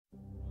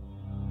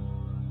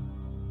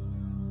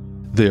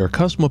They are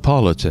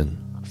cosmopolitan,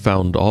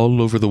 found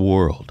all over the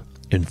world,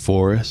 in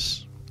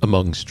forests,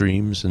 among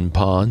streams and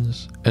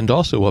ponds, and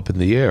also up in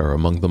the air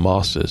among the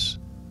mosses.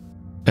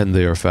 And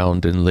they are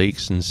found in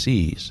lakes and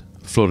seas,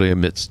 floating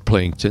amidst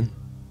plankton,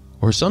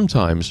 or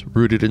sometimes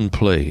rooted in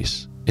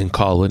place, in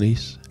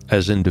colonies,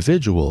 as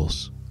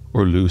individuals,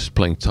 or loose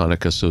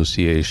planktonic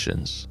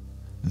associations.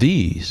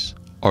 These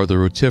are the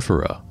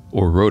Rotifera,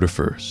 or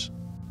rotifers.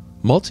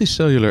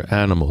 Multicellular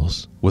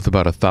animals with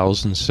about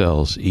 1,000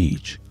 cells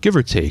each, give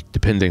or take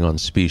depending on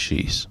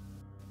species.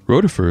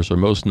 Rotifers are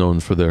most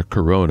known for their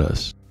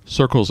coronas,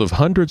 circles of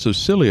hundreds of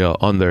cilia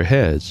on their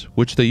heads,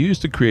 which they use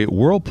to create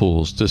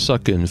whirlpools to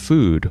suck in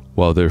food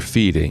while they're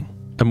feeding,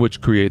 and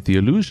which create the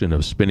illusion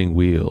of spinning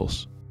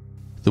wheels.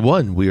 The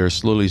one we are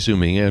slowly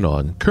zooming in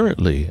on,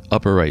 currently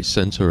upper right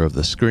center of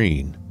the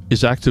screen,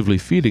 is actively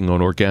feeding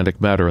on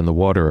organic matter in the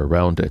water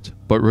around it,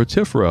 but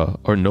Rotifera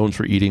are known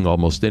for eating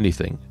almost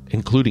anything,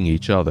 including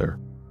each other.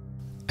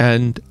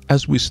 And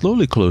as we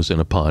slowly close in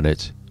upon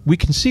it, we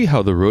can see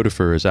how the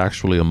rotifer is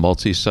actually a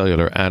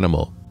multicellular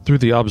animal through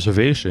the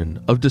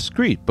observation of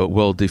discrete but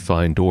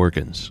well-defined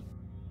organs.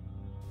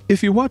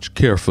 If you watch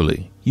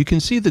carefully, you can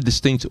see the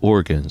distinct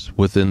organs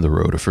within the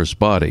rotifer's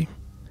body.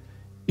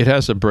 It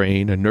has a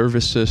brain, a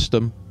nervous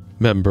system,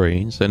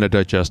 membranes, and a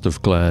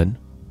digestive gland.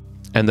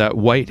 And that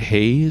white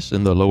haze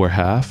in the lower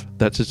half,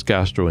 that's its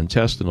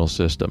gastrointestinal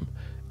system.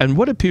 And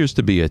what appears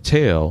to be a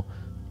tail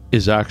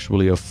is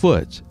actually a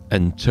foot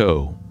and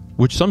toe,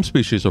 which some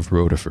species of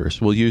rotifers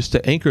will use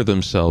to anchor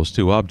themselves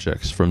to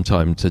objects from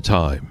time to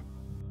time.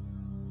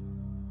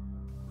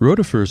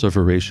 Rotifers are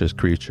voracious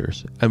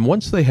creatures, and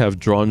once they have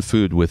drawn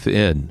food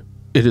within,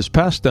 it is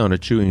passed down a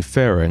chewing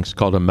pharynx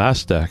called a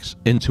mastax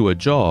into a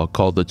jaw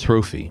called the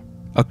trophy,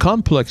 a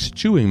complex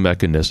chewing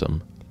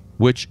mechanism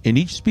which in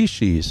each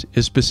species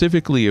is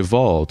specifically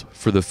evolved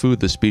for the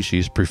food the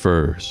species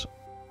prefers.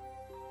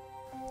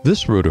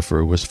 This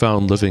rotifer was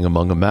found living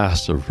among a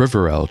mass of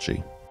river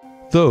algae,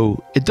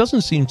 though it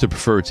doesn't seem to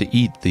prefer to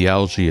eat the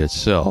algae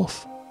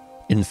itself.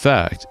 In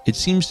fact, it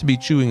seems to be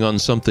chewing on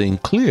something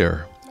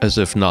clear, as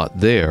if not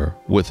there,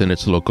 within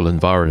its local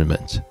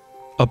environment.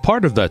 A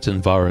part of that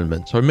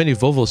environment are many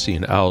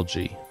volvocene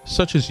algae,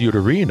 such as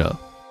Euterina,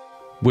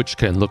 which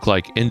can look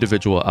like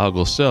individual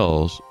algal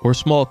cells or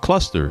small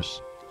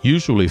clusters,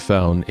 usually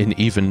found in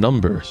even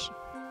numbers.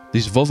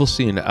 These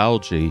volvocene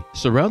algae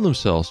surround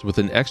themselves with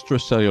an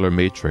extracellular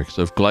matrix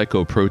of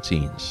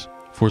glycoproteins.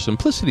 For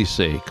simplicity's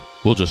sake,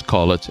 we'll just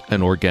call it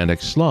an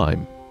organic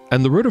slime,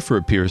 and the rotifer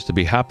appears to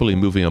be happily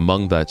moving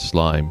among that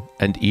slime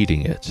and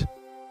eating it.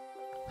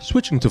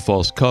 Switching to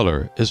false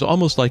color is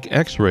almost like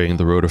X-raying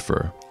the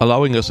rotifer,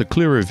 allowing us a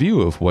clearer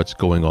view of what's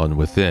going on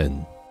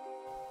within.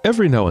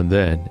 Every now and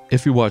then,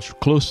 if you watch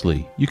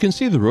closely, you can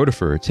see the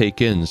rotifer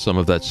take in some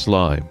of that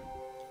slime.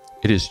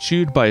 It is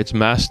chewed by its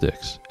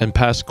mastics and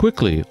passed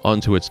quickly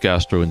onto its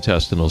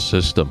gastrointestinal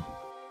system.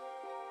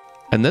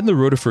 And then the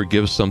rotifer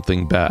gives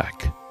something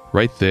back,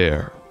 right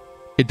there.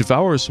 It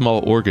devours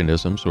small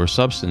organisms or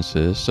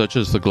substances such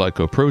as the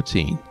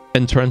glycoprotein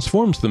and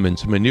transforms them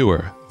into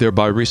manure,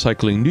 thereby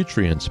recycling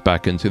nutrients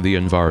back into the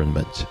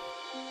environment.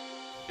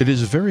 It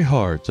is very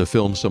hard to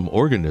film some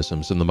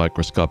organisms in the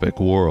microscopic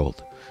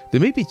world. They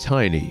may be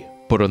tiny,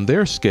 but on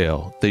their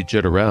scale, they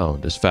jet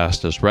around as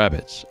fast as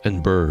rabbits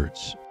and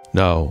birds.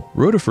 Now,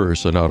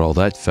 rotifers are not all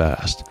that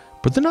fast,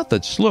 but they're not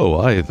that slow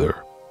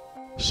either.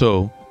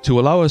 So, to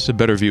allow us a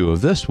better view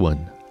of this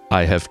one,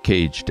 I have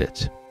caged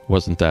it.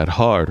 Wasn't that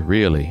hard,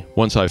 really.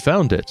 Once I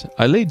found it,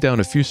 I laid down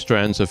a few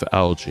strands of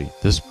algae.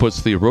 This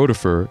puts the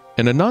rotifer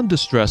in a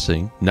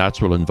non-distressing,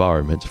 natural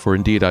environment, for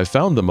indeed I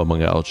found them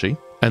among algae,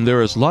 and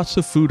there is lots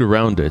of food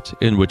around it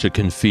in which it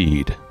can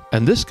feed.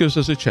 And this gives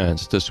us a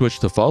chance to switch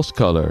to false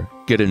color,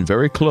 get in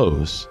very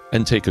close,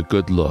 and take a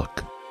good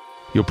look.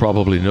 You'll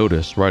probably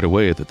notice right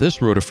away that this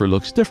rotifer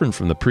looks different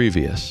from the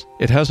previous.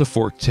 It has a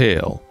forked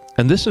tail,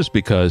 and this is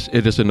because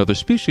it is another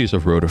species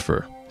of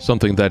rotifer,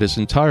 something that is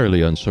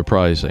entirely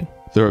unsurprising.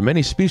 There are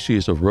many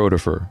species of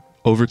rotifer,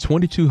 over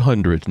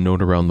 2,200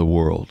 known around the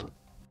world.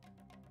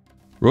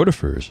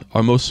 Rotifers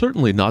are most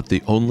certainly not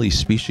the only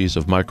species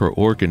of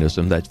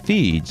microorganism that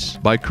feeds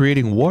by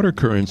creating water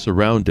currents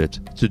around it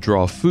to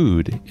draw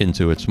food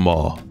into its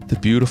maw. The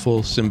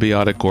beautiful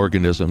symbiotic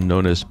organism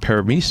known as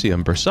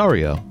Paramecium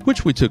bursaria,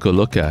 which we took a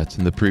look at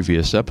in the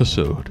previous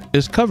episode,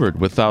 is covered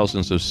with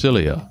thousands of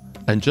cilia,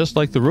 and just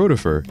like the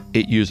rotifer,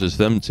 it uses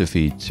them to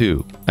feed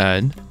too.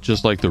 And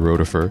just like the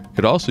rotifer,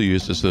 it also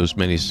uses those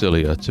many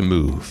cilia to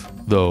move.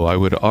 Though I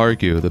would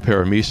argue the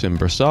Paramecium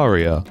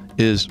bursaria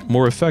is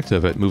more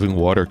effective at moving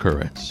water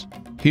currents.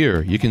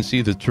 Here, you can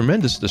see the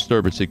tremendous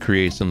disturbance it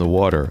creates in the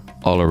water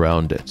all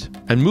around it.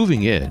 And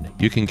moving in,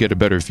 you can get a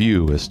better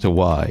view as to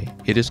why.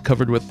 It is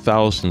covered with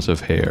thousands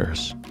of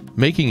hairs,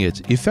 making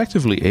it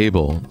effectively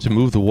able to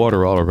move the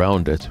water all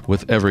around it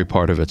with every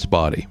part of its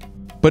body.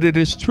 But it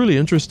is truly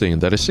interesting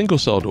that a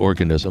single-celled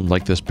organism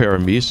like this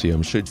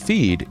Paramecium should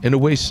feed in a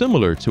way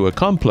similar to a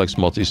complex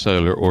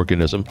multicellular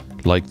organism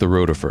like the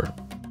rotifer.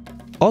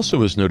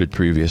 Also, as noted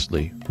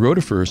previously,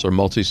 rotifers are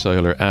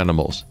multicellular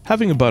animals,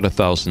 having about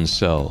 1,000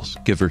 cells,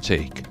 give or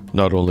take.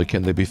 Not only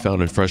can they be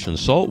found in fresh and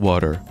salt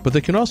water, but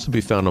they can also be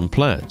found on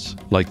plants,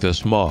 like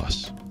this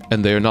moss.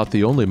 And they are not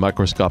the only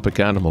microscopic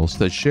animals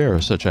that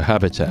share such a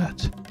habitat.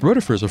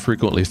 Rotifers are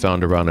frequently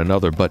found around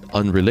another but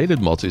unrelated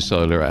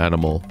multicellular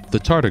animal, the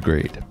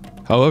tardigrade.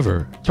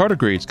 However,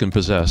 tardigrades can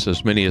possess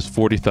as many as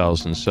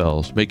 40,000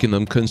 cells, making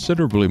them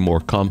considerably more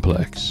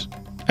complex.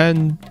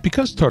 And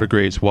because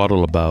tardigrades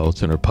waddle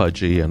about and are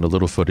pudgy and a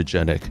little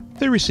photogenic,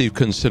 they receive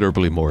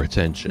considerably more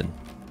attention.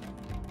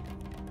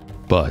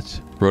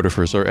 But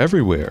rotifers are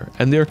everywhere,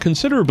 and they are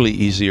considerably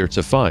easier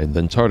to find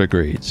than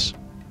tardigrades.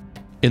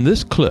 In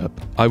this clip,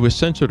 I was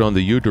centered on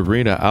the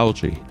Euderina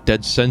algae,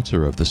 dead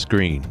center of the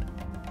screen.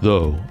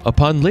 Though,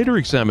 upon later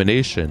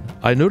examination,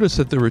 I noticed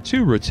that there were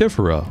two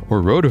rotifera,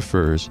 or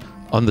rotifers,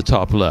 on the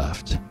top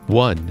left.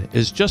 One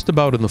is just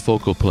about in the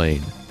focal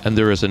plane, and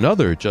there is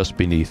another just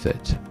beneath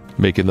it,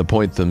 making the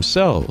point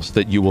themselves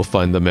that you will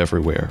find them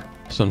everywhere.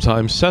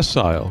 Sometimes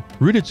sessile,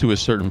 rooted to a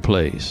certain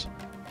place,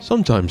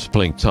 sometimes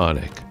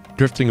planktonic,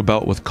 drifting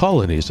about with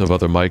colonies of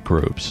other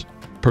microbes,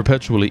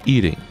 perpetually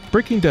eating,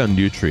 breaking down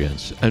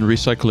nutrients, and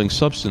recycling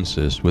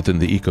substances within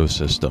the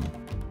ecosystem.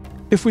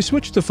 If we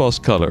switch to false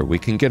color, we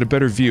can get a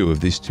better view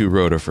of these two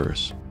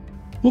rotifers.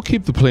 We'll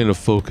keep the plane of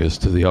focus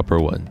to the upper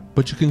one,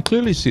 but you can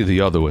clearly see the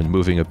other one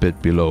moving a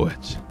bit below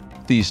it.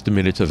 These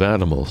diminutive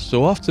animals,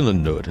 so often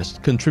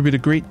unnoticed, contribute a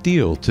great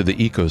deal to the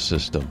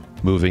ecosystem,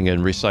 moving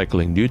and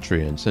recycling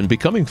nutrients and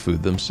becoming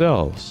food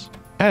themselves.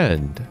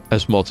 And,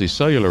 as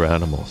multicellular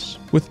animals,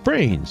 with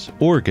brains,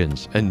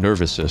 organs, and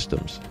nervous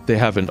systems, they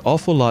have an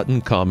awful lot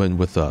in common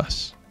with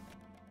us.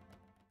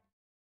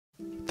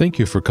 Thank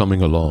you for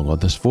coming along on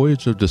this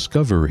voyage of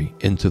discovery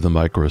into the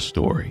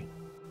MICROSTORY.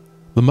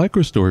 The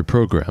MICROSTORY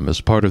program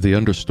is part of the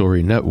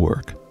Understory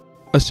Network,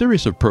 a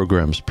series of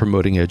programs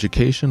promoting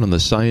education on the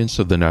science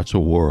of the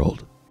natural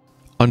world.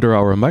 Under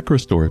our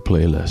MICROSTORY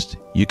playlist,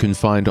 you can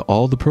find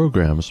all the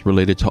programs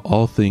related to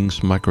all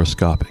things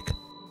microscopic.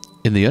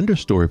 In the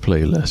Understory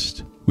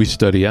playlist, we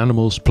study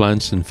animals,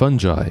 plants, and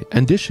fungi,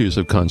 and issues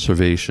of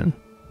conservation.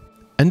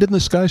 And in the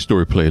Sky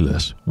Story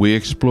playlist, we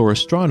explore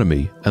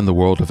astronomy and the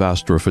world of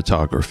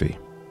astrophotography.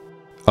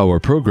 Our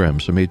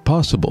programs are made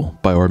possible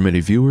by our many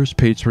viewers,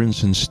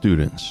 patrons, and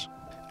students.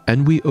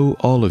 And we owe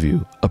all of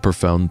you a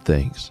profound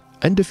thanks.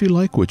 And if you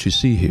like what you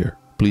see here,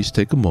 please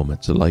take a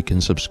moment to like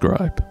and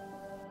subscribe.